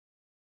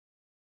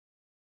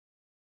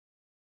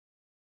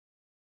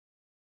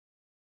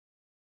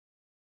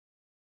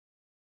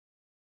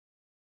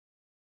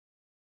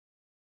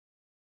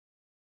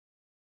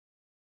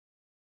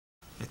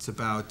It's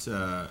about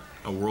a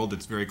world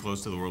that's very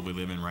close to the world we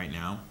live in right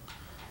now,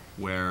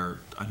 where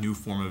a new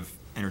form of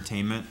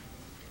entertainment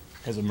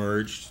has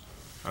emerged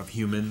of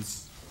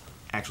humans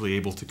actually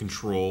able to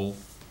control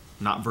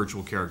not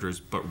virtual characters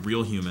but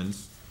real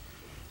humans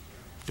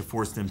to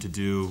force them to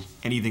do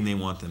anything they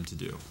want them to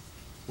do,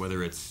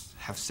 whether it's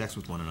have sex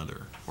with one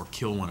another or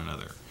kill one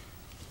another.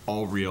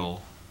 All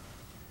real,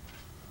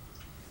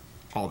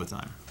 all the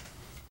time.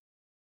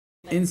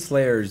 In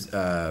Slayers,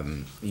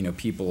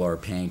 people are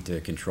paying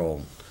to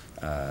control,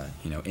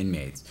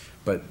 inmates.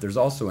 But there's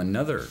also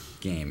another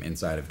game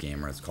inside of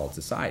Gamer. It's called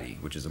Society,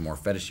 which is a more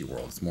fetishy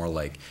world. It's more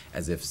like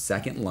as if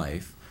Second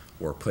Life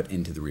were put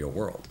into the real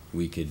world.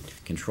 We could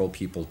control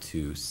people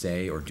to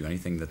say or do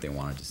anything that they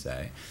wanted to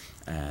say,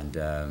 and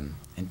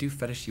do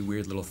fetishy,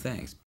 weird little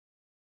things.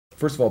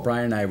 First of all,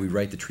 Brian and I, we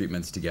write the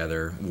treatments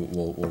together.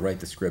 We'll write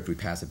the script, we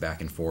pass it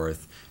back and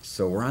forth.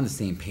 So we're on the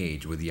same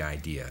page with the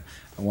idea.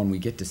 And when we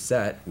get to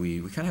set, we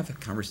kind of have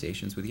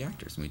conversations with the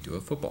actors, and we do a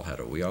football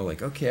huddle. We all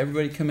like, okay,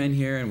 everybody come in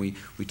here, and we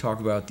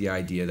talk about the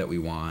idea that we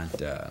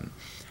want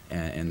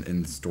and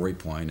the story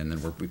point, and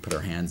then we put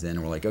our hands in,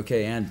 and we're like,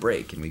 okay, and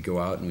break, and we go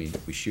out and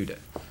we shoot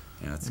it.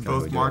 That's and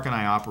both Mark and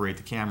I operate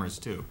the cameras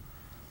too.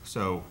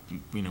 So,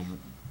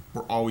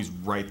 we're always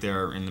right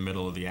there in the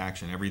middle of the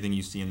action. Everything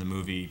you see in the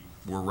movie,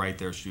 we're right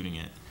there shooting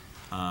it,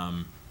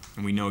 and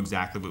we know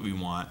exactly what we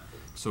want.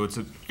 So it's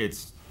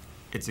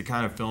a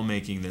kind of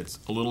filmmaking that's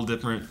a little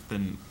different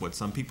than what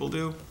some people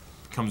do.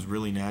 It comes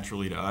really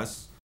naturally to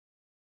us.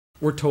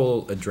 We're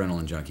total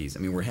adrenaline junkies.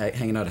 I mean, we're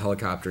hanging out of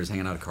helicopters,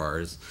 hanging out of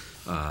cars.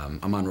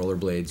 I'm on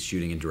rollerblades,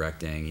 shooting and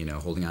directing,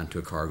 holding on to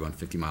a car going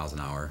 50 miles an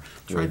hour.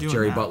 We're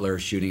Jerry Butler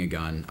shooting a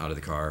gun out of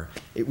the car.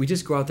 We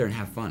just go out there and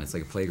have fun. It's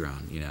like a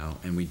playground,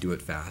 and we do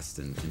it fast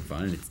and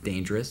fun, and it's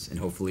dangerous, and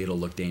hopefully it'll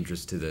look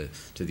dangerous to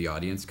the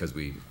audience because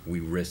we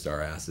risked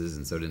our asses,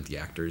 and so didn't the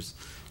actors,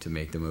 to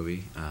make the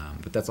movie.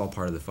 But that's all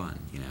part of the fun,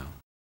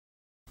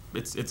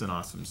 It's an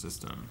awesome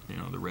system.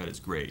 The red is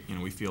great.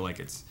 We feel like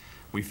it's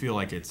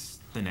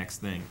the next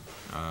thing.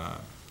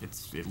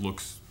 It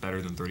looks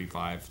better than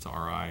 35 to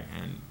our eye,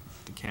 and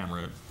the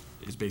camera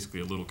is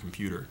basically a little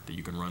computer that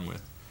you can run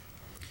with.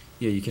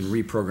 Yeah, you can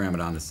reprogram it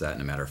on the set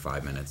in a matter of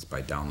 5 minutes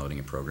by downloading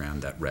a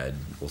program that Red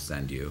will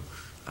send you.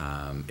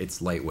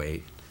 It's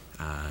lightweight.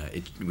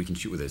 We can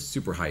shoot with a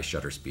super high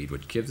shutter speed,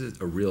 which gives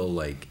it a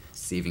real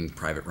Saving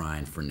Private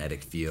Ryan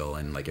frenetic feel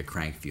and a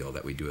crank feel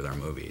that we do with our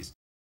movies.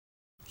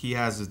 He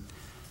has a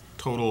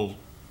total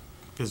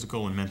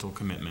physical and mental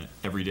commitment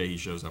every day he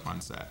shows up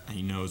on set. And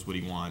he knows what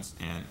he wants,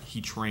 and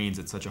he trains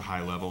at such a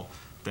high level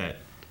that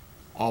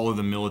all of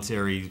the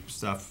military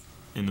stuff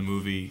in the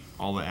movie,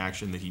 all the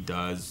action that he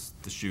does,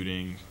 the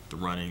shooting, the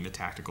running, the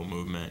tactical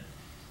movement,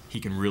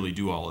 he can really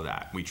do all of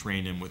that. We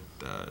trained him with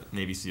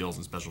Navy SEALs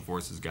and Special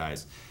Forces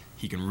guys.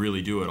 He can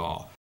really do it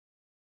all.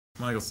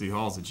 Michael C.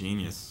 Hall's a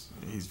genius.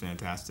 He's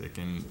fantastic,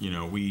 and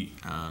we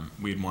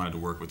had wanted to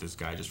work with this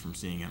guy just from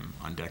seeing him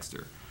on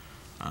Dexter,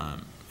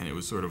 and it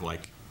was sort of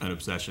like an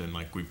obsession.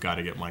 We've got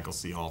to get Michael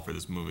C. Hall for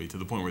this movie, to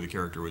the point where the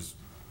character was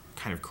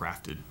kind of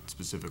crafted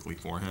specifically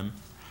for him.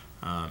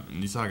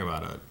 And you talk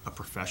about a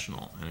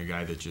professional and a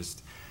guy that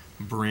just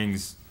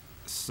brings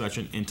such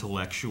an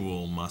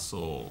intellectual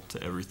muscle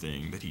to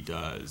everything that he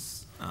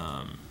does.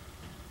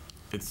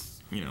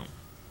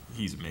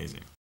 He's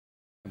amazing.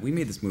 We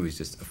made this movie as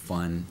just a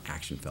fun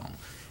action film.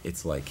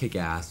 It's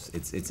kick-ass,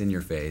 it's in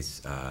your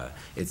face,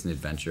 it's an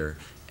adventure,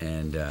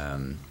 and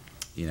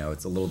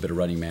it's a little bit of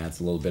Running Man, it's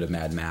a little bit of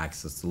Mad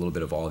Max, it's a little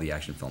bit of all the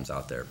action films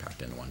out there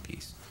packed into one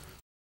piece.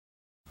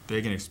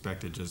 They can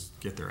expect to just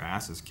get their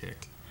asses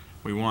kicked.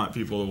 We want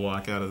people to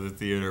walk out of the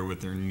theater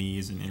with their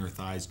knees and inner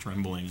thighs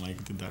trembling,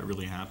 did that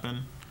really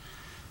happen?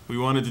 We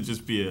want it to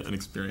just be an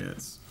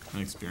experience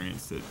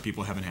that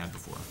people haven't had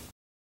before.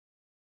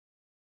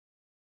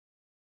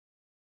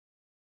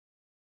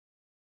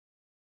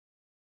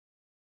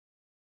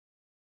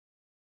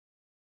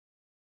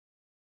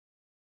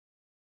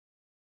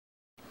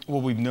 Well,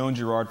 we've known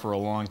Gerard for a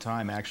long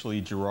time. Actually,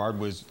 Gerard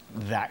was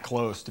that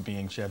close to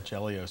being Chef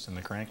Chelios in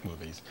the Crank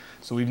movies.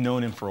 So we've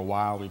known him for a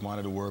while. We've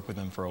wanted to work with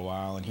him for a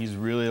while. And he's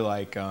really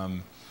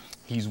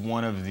he's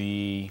one of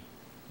the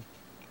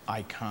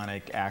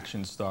iconic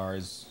action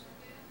stars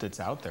that's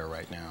out there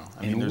right now.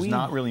 I mean, there's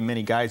not really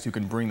many guys who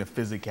can bring the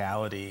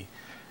physicality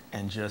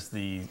and just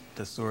the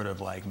sort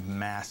of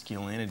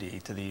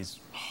masculinity to these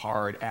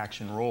hard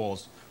action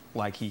roles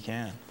like he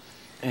can.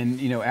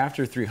 And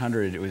after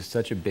 300, it was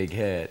such a big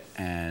hit,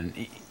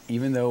 and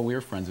even though we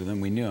were friends with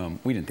him, we knew him,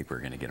 we didn't think we were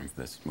going to get him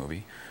for this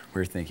movie. We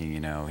were thinking,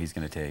 he's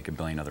going to take a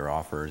billion other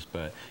offers,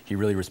 but he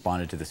really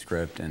responded to the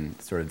script and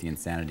sort of the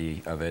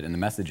insanity of it and the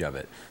message of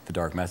it, the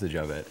dark message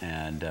of it.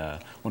 And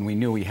when we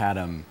knew we had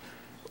him,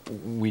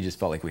 we just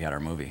felt like we had our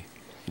movie.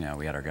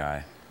 We had our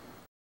guy.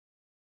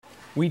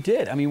 We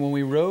did. I mean, when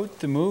we wrote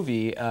the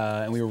movie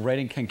and we were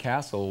writing Ken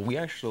Castle, we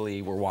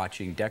actually were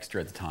watching Dexter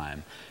at the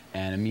time,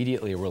 and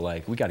immediately we're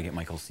like, we got to get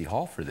Michael C.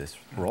 Hall for this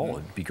role.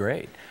 It'd be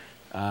great.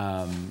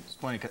 It's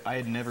funny, 'cause I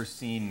had never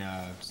seen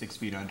 6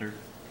 Feet Under.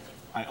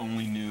 I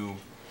only knew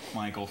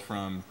Michael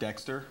from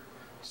Dexter.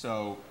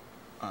 So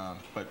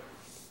but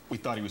we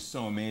thought he was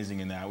so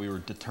amazing in that we were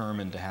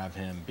determined to have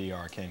him be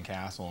our Ken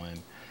Castle. And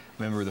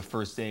I remember the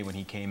first day when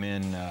he came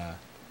in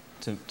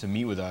to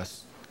meet with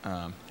us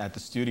at the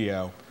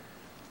studio,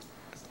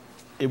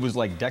 it was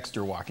like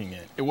Dexter walking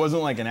in. It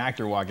wasn't like an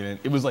actor walking in.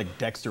 It was like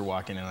Dexter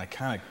walking in. I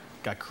kind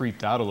of got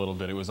creeped out a little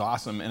bit. It was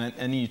awesome.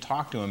 And you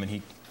talk to him,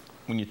 and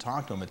when you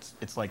talk to him,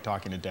 it's like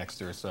talking to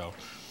Dexter. So.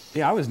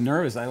 Yeah, I was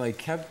nervous. I like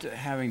kept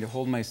having to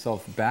hold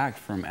myself back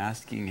from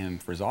asking him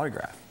for his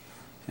autograph.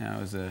 You know,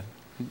 it was an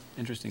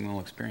interesting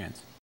little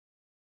experience.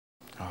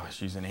 Oh,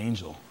 she's an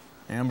angel.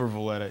 Amber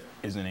Valletta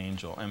is an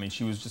angel. I mean,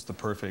 she was just the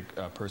perfect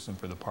person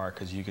for the part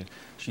because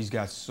she's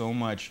got so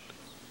much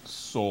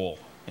soul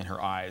in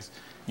her eyes.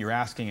 You're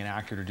asking an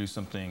actor to do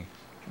something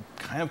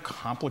kind of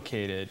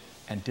complicated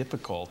and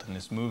difficult in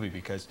this movie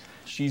because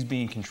she's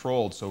being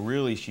controlled. So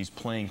really, she's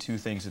playing two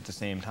things at the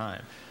same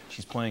time.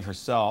 She's playing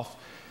herself.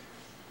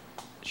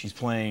 She's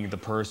playing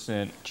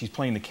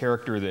the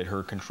character that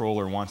her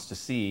controller wants to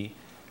see,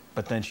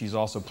 but then she's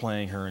also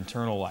playing her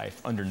internal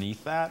life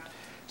underneath that.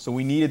 So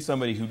we needed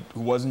somebody who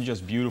wasn't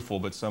just beautiful,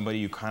 but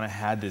somebody who kind of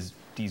had these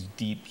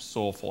deep,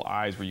 soulful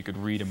eyes where you could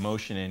read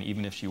emotion in,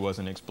 even if she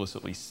wasn't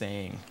explicitly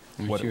saying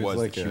what it was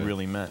like that she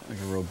really meant.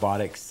 Like a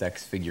robotic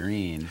sex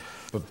figurine,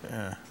 but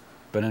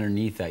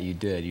underneath that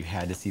you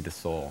had to see the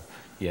soul.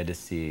 You had to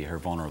see her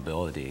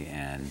vulnerability,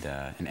 and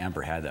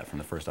Amber had that from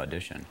the first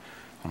audition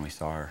when we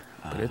saw her.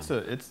 But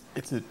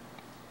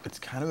it's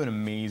kind of an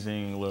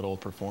amazing little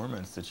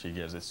performance that she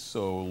gives. It's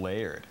so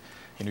layered,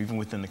 and even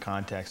within the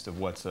context of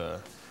what's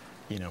a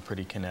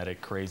pretty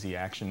kinetic, crazy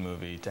action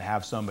movie, to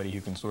have somebody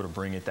who can sort of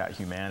bring it that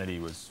humanity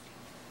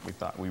we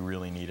thought we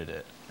really needed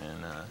it,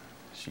 and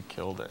she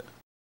killed it.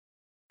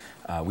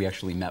 We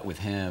actually met with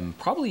him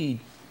probably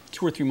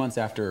 2 or 3 months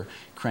after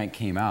Crank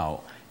came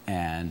out.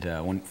 And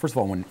first of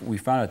all, when we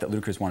found out that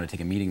Ludacris wanted to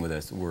take a meeting with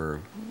us, we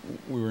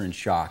were in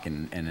shock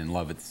and in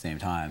love at the same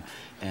time.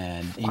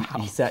 And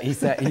he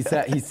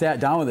sat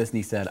down with us and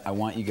he said, "I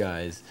want you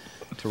guys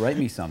to write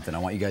me something. I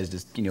want you guys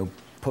to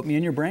put me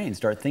in your brain,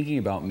 start thinking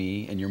about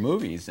me and your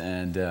movies."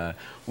 And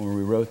when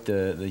we wrote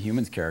the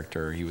Humans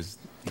character,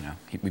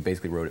 we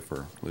basically wrote it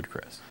for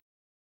Ludacris.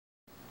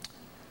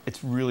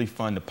 It's really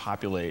fun to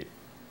populate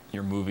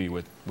your movie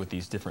with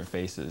these different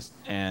faces,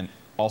 and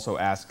also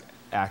ask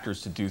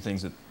actors to do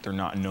things that they're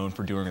not known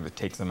for doing or that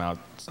takes them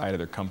outside of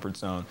their comfort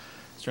zone.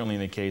 Certainly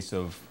in the case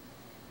of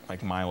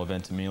like Milo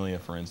Ventimiglia,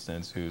 for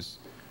instance, who's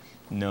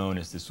known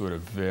as this sort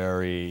of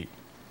very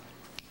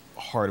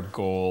heart of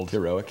gold,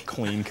 heroic,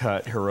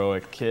 clean-cut,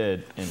 heroic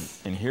kid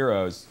in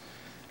Heroes,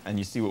 and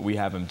you see what we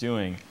have him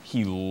doing.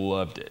 He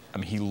loved it. I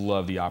mean, he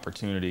loved the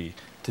opportunity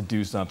to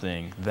do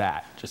something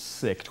that just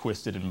sick,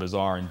 twisted, and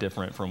bizarre and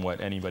different from what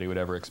anybody would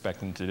ever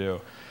expect him to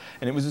do.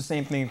 And it was the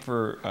same thing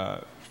for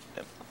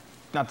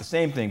not the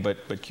same thing,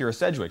 but Kira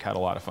Sedgwick had a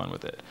lot of fun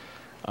with it.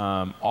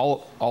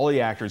 All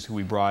the actors who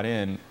we brought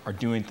in are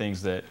doing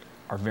things that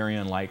are very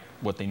unlike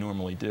what they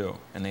normally do,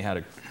 and they had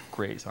a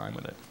great time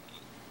with it.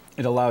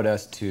 It allowed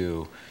us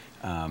to,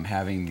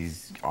 having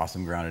these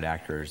awesome grounded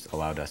actors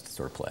allowed us to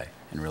sort of play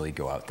and really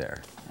go out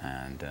there,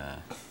 and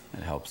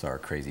it helps our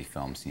crazy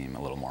film seem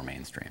a little more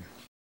mainstream.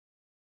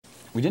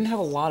 We didn't have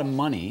a lot of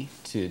money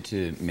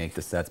to make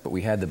the sets, but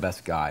we had the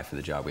best guy for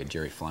the job. We had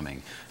Jerry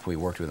Fleming, who we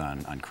worked with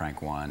on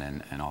Crank 1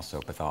 and also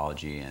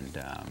Pathology, and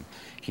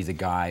he's a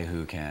guy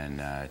who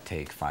can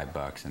take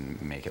 $5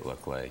 and make it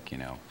look like,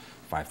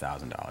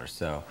 $5,000.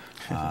 So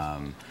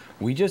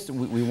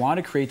we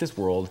wanted to create this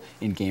world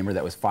in Gamer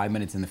that was 5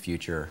 minutes in the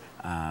future,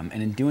 and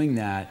in doing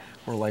that,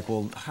 we're like,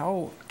 well,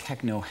 how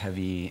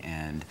techno-heavy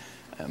and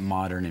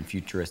modern and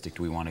futuristic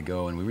do we want to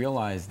go? And we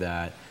realized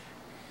that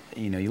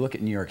you look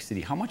at New York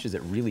City, how much has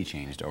it really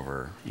changed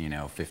over,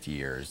 50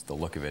 years? The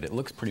look of it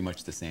looks pretty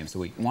much the same. So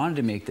we wanted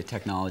to make the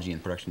technology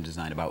and production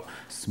design about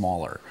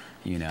smaller,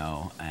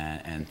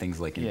 and things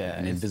like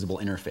an invisible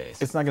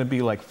interface. It's not going to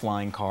be like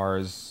flying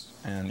cars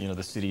and,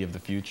 the city of the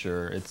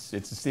future. It's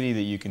a city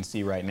that you can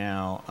see right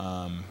now.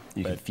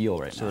 You can feel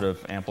right now. Sort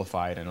of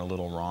amplified and a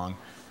little wrong.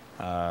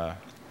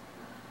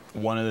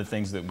 One of the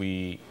things that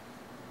we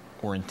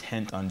were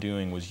intent on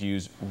doing was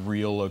use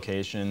real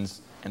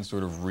locations and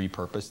sort of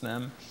repurpose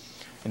them.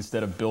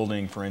 Instead of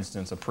building, for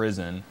instance, a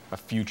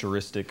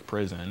futuristic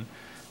prison,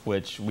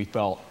 which we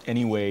felt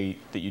any way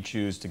that you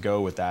choose to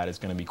go with that is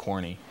going to be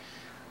corny.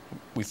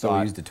 We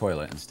used a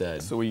toilet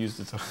instead. So we used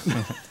a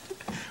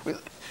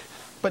toilet.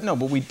 But no,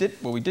 what we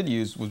did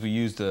use was we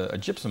used a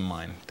gypsum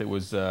mine that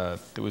was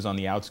on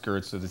the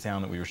outskirts of the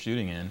town that we were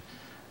shooting in,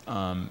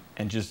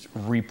 and just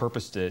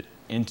repurposed it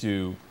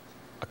into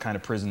a kind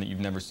of prison that you've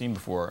never seen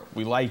before.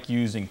 We like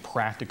using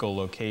practical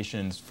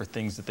locations for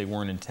things that they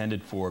weren't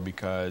intended for,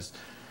 because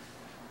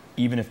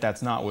even if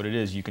that's not what it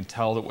is, you can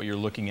tell that what you're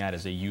looking at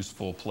is a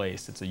useful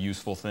place. It's a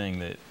useful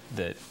thing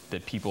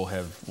that people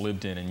have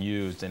lived in and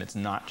used, and it's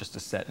not just a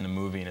set in a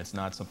movie, and it's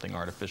not something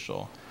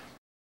artificial.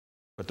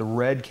 But the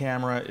Red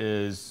camera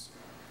is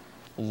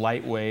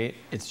lightweight.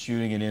 It's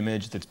shooting an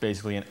image that's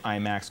basically an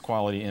IMAX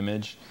quality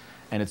image,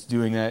 and it's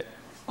doing that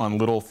on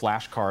little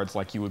flash cards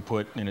like you would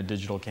put in a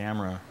digital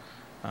camera.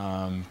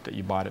 that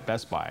you bought at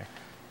Best Buy.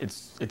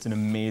 It's an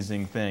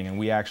amazing thing, and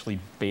we actually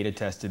beta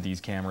tested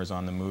these cameras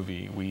on the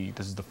movie.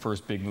 This is the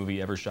first big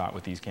movie ever shot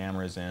with these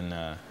cameras,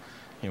 and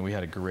we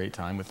had a great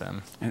time with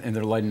them. And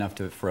they're light enough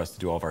for us to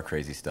do all of our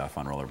crazy stuff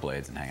on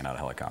rollerblades and hanging out of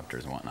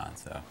helicopters and whatnot.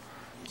 So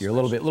you're a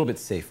little bit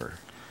safer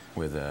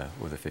with a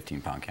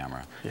 15-pound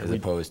camera as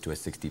opposed to a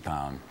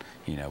 60-pound,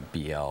 BL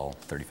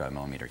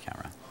 35mm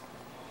camera.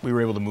 We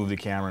were able to move the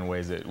camera in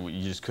ways that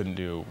you just couldn't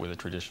do with a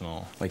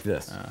traditional. Like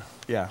this.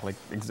 Yeah, like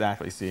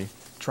exactly. See,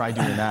 try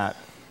doing that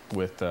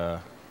with. Yeah,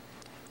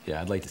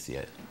 I'd like to see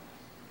it.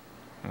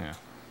 Yeah,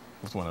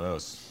 with one of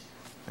those.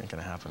 Ain't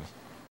gonna happen.